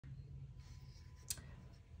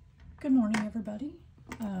Good morning, everybody.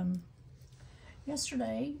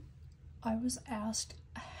 Yesterday I was asked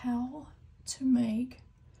how to make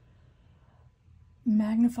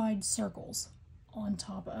magnified circles on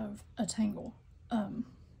top of a tangle. They're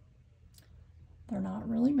not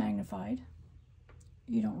really magnified.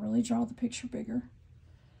 You don't really draw the picture bigger.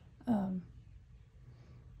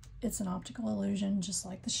 It's an optical illusion, just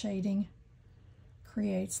like the shading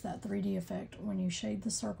creates that 3D effect. When you shade the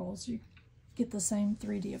circles, you get the same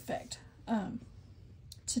 3D effect.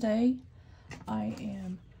 Today, I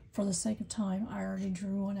am, for the sake of time, I already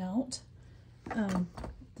drew one out.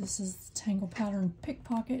 This is the Tangle Pattern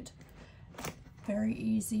Pickpocket. Very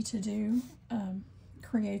easy to do.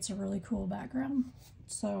 Creates a really cool background.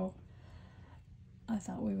 So, I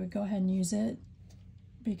thought we would go ahead and use it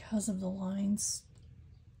because of the lines.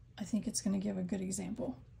 I think it's going to give a good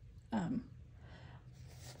example.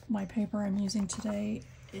 My paper I'm using today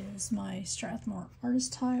is my Strathmore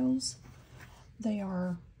artist tiles. They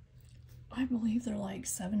are, I believe they're like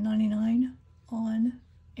 $7.99 on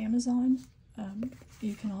Amazon.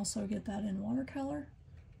 You can also get that in watercolor,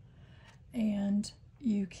 and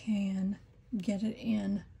you can get it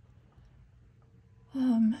in,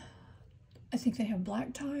 I think they have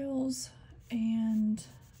black tiles, and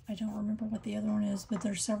I don't remember what the other one is, but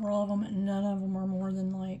there's several of them, and none of them are more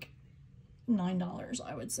than like $9,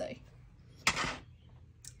 I would say.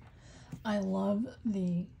 I love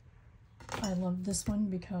this one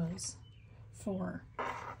because for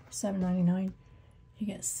 $7.99 you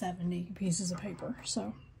get 70 pieces of paper,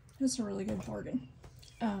 so it's a really good bargain.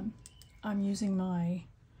 I'm using my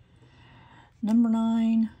number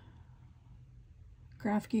 9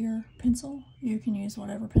 Graph Gear pencil. You can use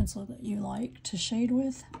whatever pencil that you like to shade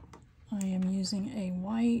with. I am using a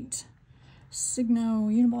white Signo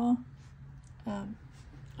Uni-ball. I'm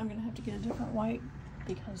going to have to get a different white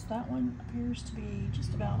because that one appears to be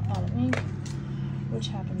just about out of ink, which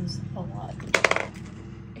happens a lot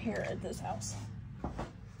here at this house.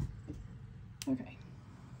 Okay,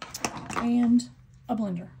 and a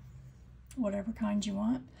blender, whatever kind you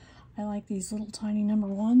want. I like these little tiny number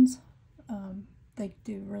 1s. They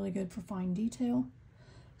do really good for fine detail.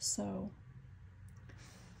 So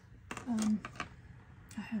I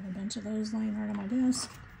have a bunch of those laying right on my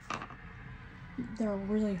desk. They're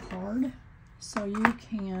really hard, so you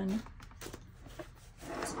can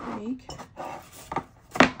take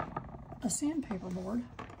a sandpaper board,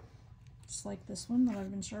 just like this one that I've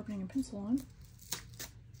been sharpening a pencil on,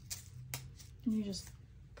 and you just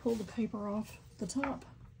pull the paper off the top,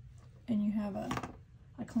 and you have a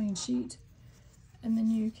clean sheet, and then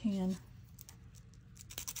you can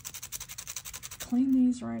clean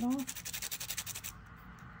these right off.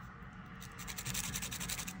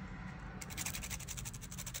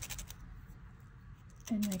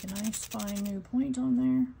 And make a nice fine new point on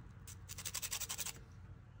there.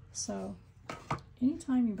 So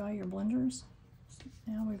anytime you buy your blenders,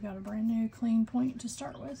 now we've got a brand new clean point to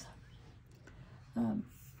start with.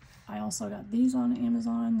 I also got these on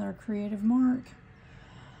Amazon. They're Creative Mark.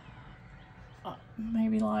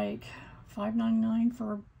 Maybe like $5.99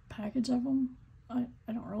 for a package of them. I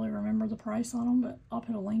don't really remember the price on them, but I'll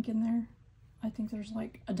put a link in there. I think there's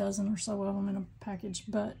like a dozen or so of them in a package,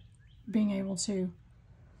 but being able to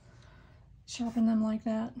sharpen them like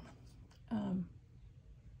that,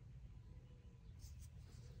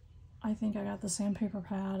 I think I got the sandpaper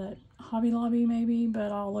pad at Hobby Lobby maybe,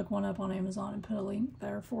 but I'll look one up on Amazon and put a link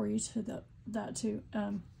there for you to that too.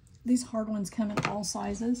 These hard ones come in all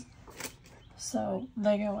sizes, so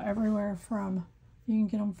they go everywhere from, you can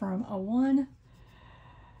get them from a 1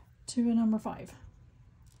 to a number 5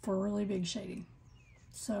 for really big shading.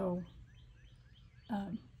 So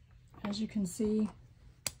as you can see,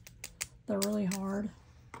 they're really hard,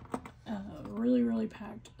 really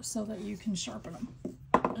packed so that you can sharpen them.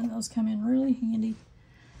 And those come in really handy.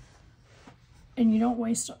 And you don't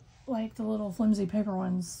waste like the little flimsy paper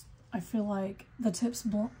ones. I feel like the tips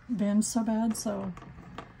bend so bad, so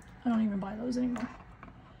I don't even buy those anymore.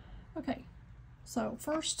 Okay, so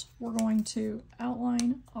first we're going to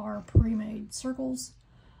outline our pre-made circles.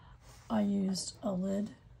 I used a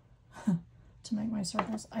lid to make my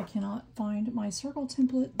circles. I cannot find my circle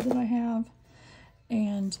template that I have,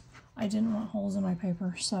 and I didn't want holes in my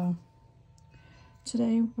paper, so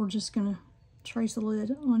today we're just gonna trace a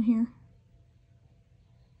lid on here.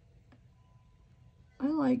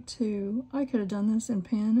 I could have done this in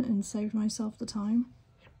pen and saved myself the time,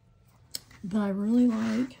 but I really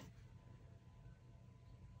like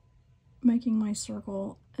making my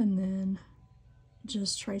circle and then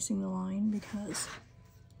just tracing the line because,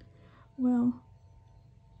 well,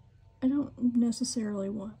 I don't necessarily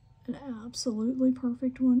want an absolutely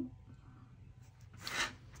perfect one,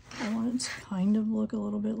 I want it to kind of look a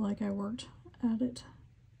little bit like I worked at it.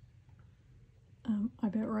 I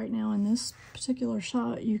bet right now in this particular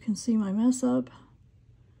shot you can see my mess up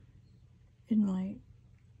in my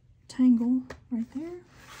tangle right there.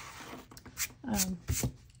 I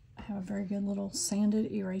have a very good little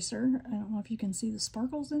sanded eraser. I don't know if you can see the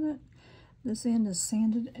sparkles in it. This end is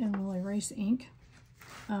sanded and will erase ink.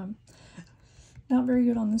 Not very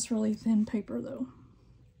good on this really thin paper though.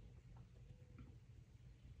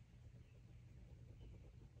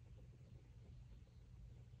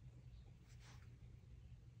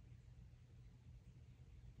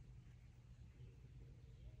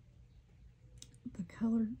 The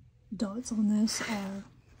colored dots on this are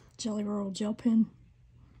Jelly Roll gel pen.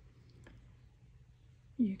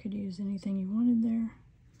 You could use anything you wanted there.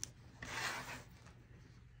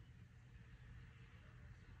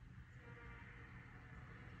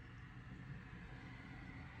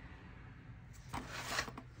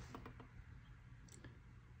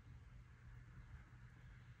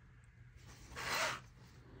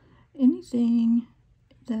 Anything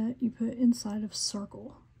that you put inside of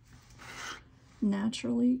circle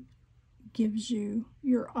naturally gives you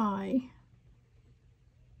your eye,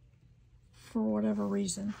 for whatever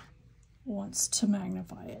reason, wants to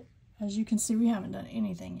magnify it. As you can see, we haven't done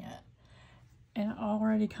anything yet, and it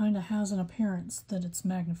already kind of has an appearance that it's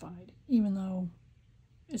magnified, even though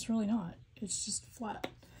it's really not. It's just flat.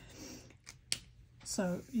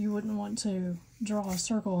 So you wouldn't want to draw a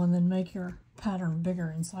circle and then make your pattern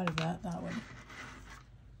bigger inside of that. That would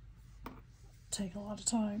take a lot of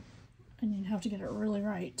time, and you'd have to get it really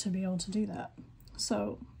right to be able to do that.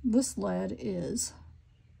 So this lead is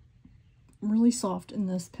really soft in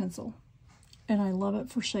this pencil, and I love it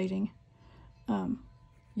for shading.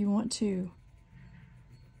 You want to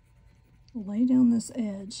lay down this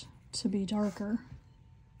edge to be darker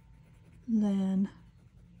than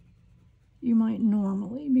you might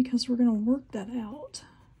normally, because we're going to work that out.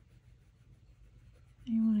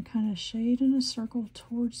 You want to kind of shade in a circle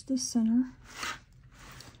towards the center,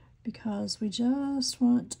 because we just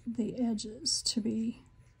want the edges to be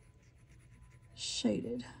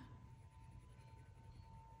shaded.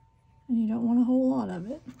 And you don't want a whole lot of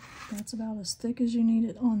it. That's about as thick as you need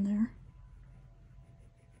it on there.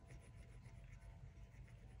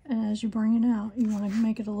 And as you bring it out, you want to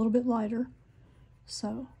make it a little bit lighter.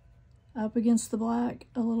 So up against the black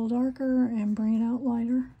a little darker and bring it out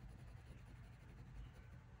lighter.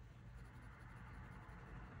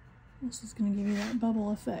 This is going to give you that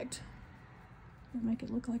bubble effect. And make it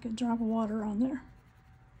look like a drop of water on there.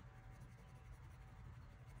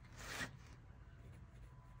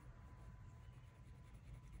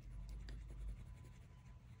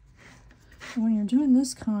 When you're doing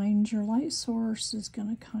this kind, your light source is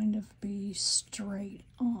going to kind of be straight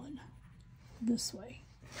on this way.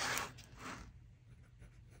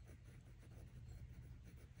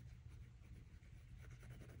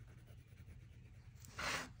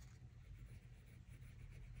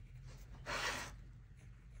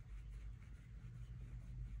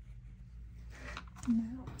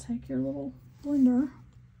 Now take your little blender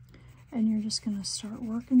and you're just going to start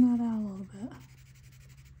working that out a little bit.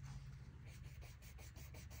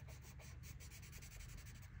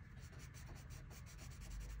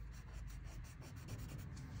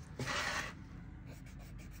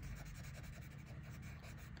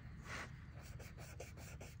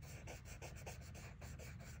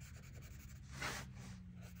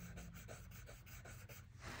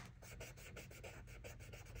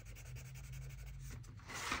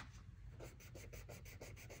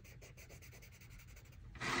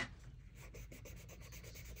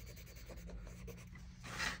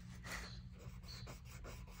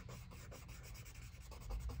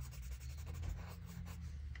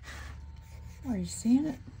 Are you seeing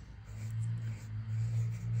it?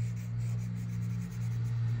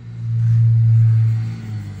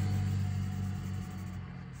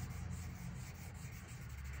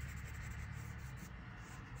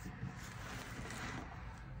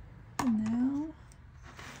 And now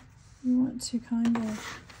you want to kind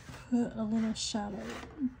of put a little shadow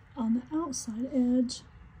on the outside edge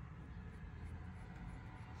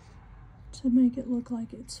to make it look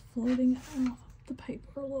like it's floating off the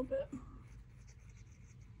paper a little bit.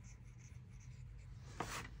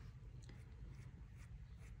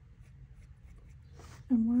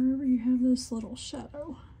 And wherever you have this little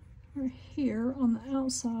shadow, right here on the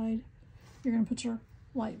outside, you're going to put your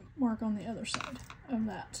light mark on the other side of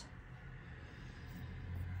that.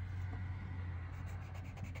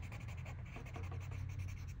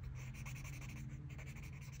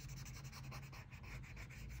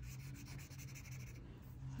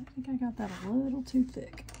 think I got that a little too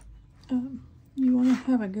thick. You want to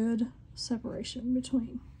have a good separation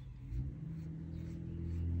between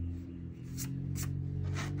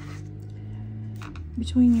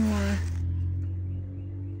your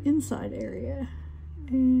inside area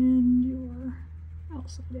and your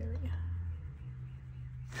outside area.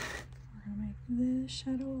 We're going to make this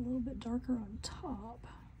shadow a little bit darker on top.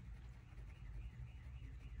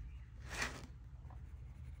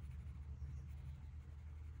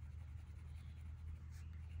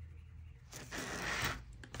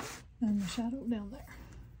 And the shadow down there.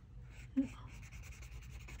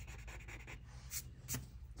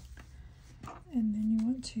 And then you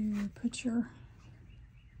want to put your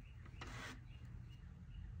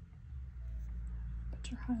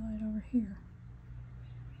highlight over here.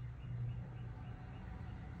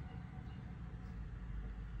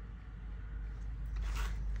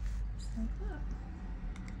 Just like that.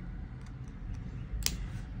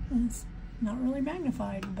 And it's not really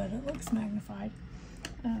magnified, but it looks magnified.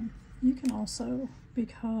 You can also,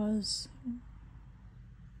 because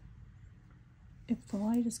if the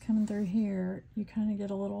light is coming through here, you kind of get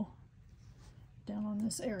a little down on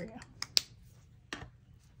this area.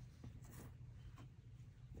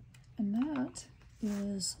 And that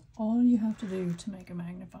is all you have to do to make a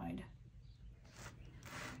magnified.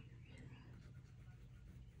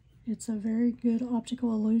 It's a very good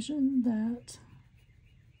optical illusion that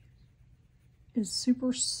is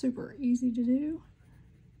super, super easy to do.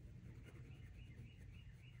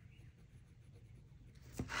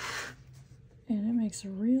 And it makes a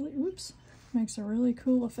really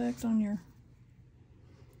cool effect on your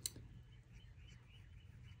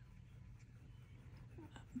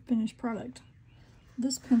finished product.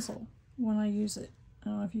 This pencil, when I use it, I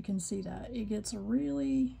don't know if you can see that, it gets a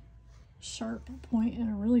really sharp point and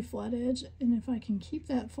a really flat edge, and if I can keep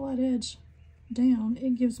that flat edge down,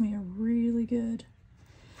 it gives me a really good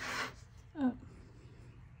I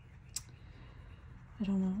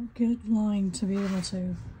don't know, good line to be able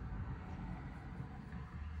to.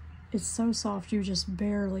 It's so soft you just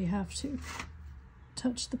barely have to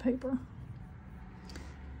touch the paper.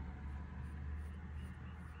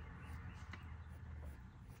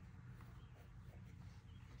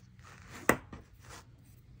 I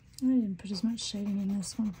didn't put as much shading in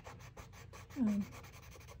this one. I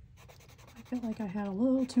felt like I had a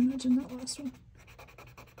little too much in that last one.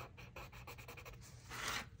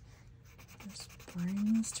 Just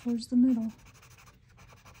bring this towards the middle.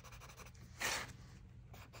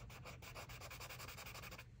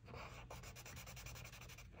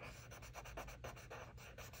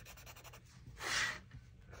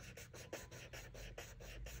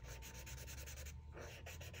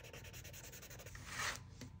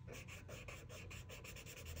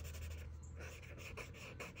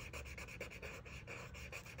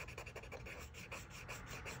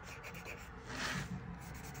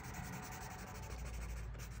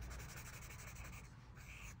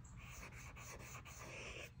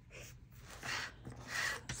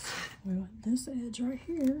 We want this edge right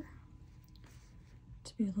here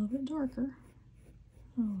to be a little bit darker.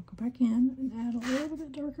 I'll go back in and add a little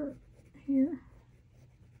bit darker here.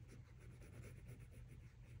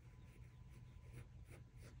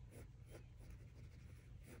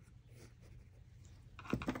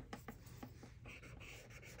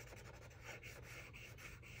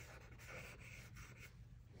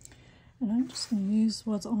 And I'm just going to use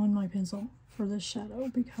what's on my pencil for this shadow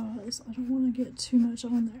because I don't want to get too much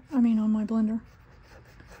on there. I mean on my blender.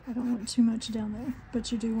 I don't want too much down there,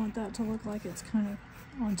 but you do want that to look like it's kind of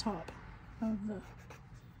on top of the...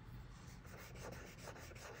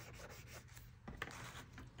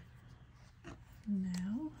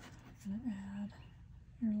 Now I'm going to add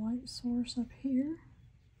your light source up here.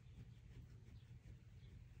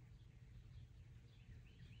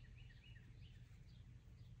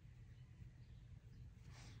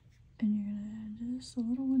 And you're going to add just a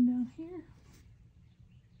little one down here.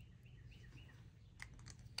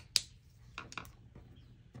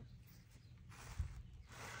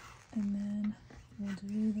 And then we'll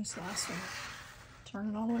do this last one. Turn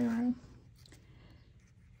it all the way around.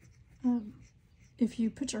 If you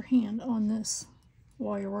put your hand on this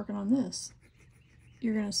while you're working on this,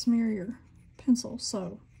 you're going to smear your pencil,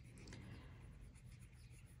 so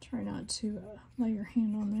try not to lay your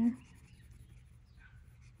hand on there.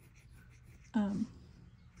 I'm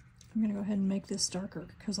going to go ahead and make this darker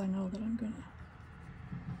because I know that I'm going to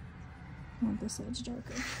want this edge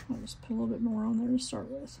darker. I'll just put a little bit more on there to start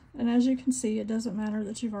with. And as you can see, it doesn't matter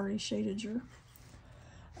that you've already shaded your...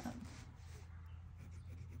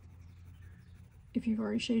 if you've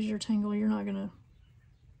already shaded your tangle, you're not going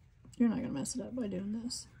you're not going to mess it up by doing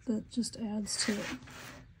this. That just adds to it.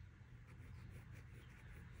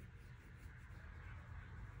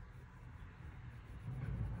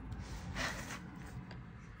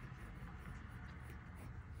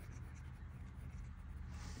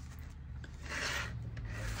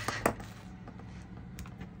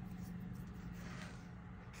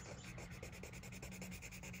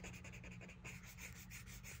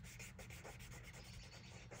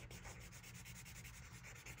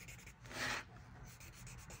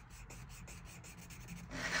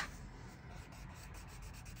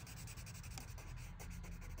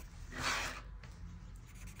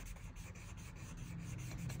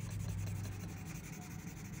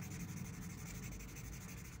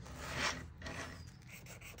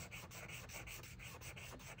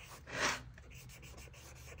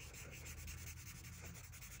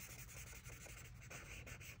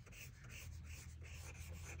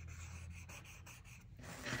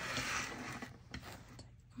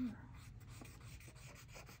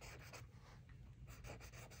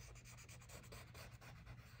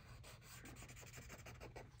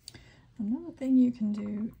 Another thing you can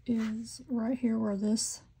do is right here where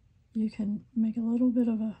this, you can make a little bit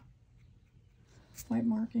of a white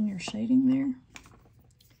mark in your shading there,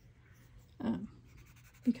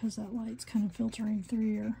 because that light's kind of filtering through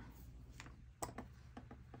your,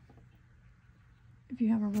 if you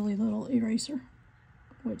have a really little eraser,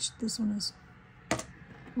 which this one is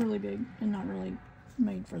really big and not really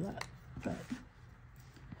made for that, but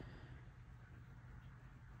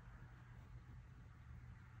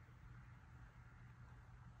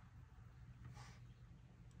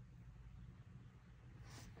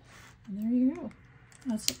and there you go.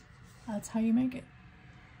 That's how you make it.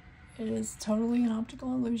 It is totally an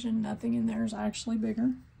optical illusion. Nothing in there is actually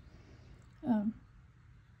bigger.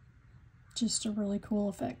 Just a really cool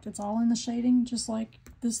effect. It's all in the shading, just like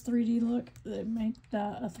this 3D look. It makes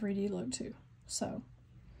that a 3D look too. So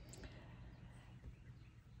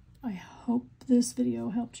I hope this video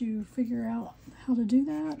helped you figure out how to do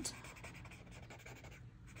that.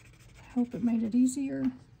 I hope it made it easier.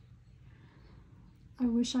 I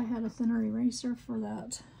wish I had a thinner eraser for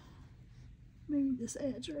that. Maybe this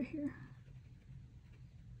edge right here.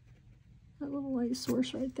 That little light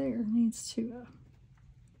source right there needs to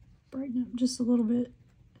brighten up just a little bit.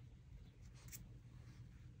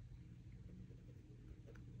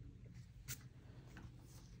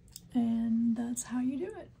 And that's how you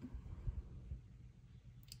do it.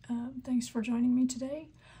 Thanks for joining me today.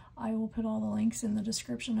 I will put all the links in the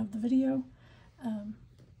description of the video.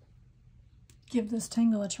 Give this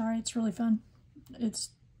tangle a try. It's really fun.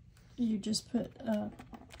 You just put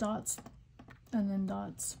dots and then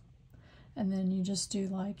dots, and then you just do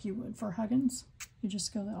like you would for Huggins. You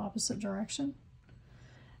just go the opposite direction,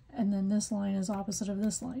 and then this line is opposite of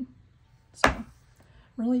this line. So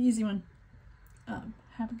really easy one.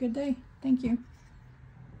 Have a good day. Thank you.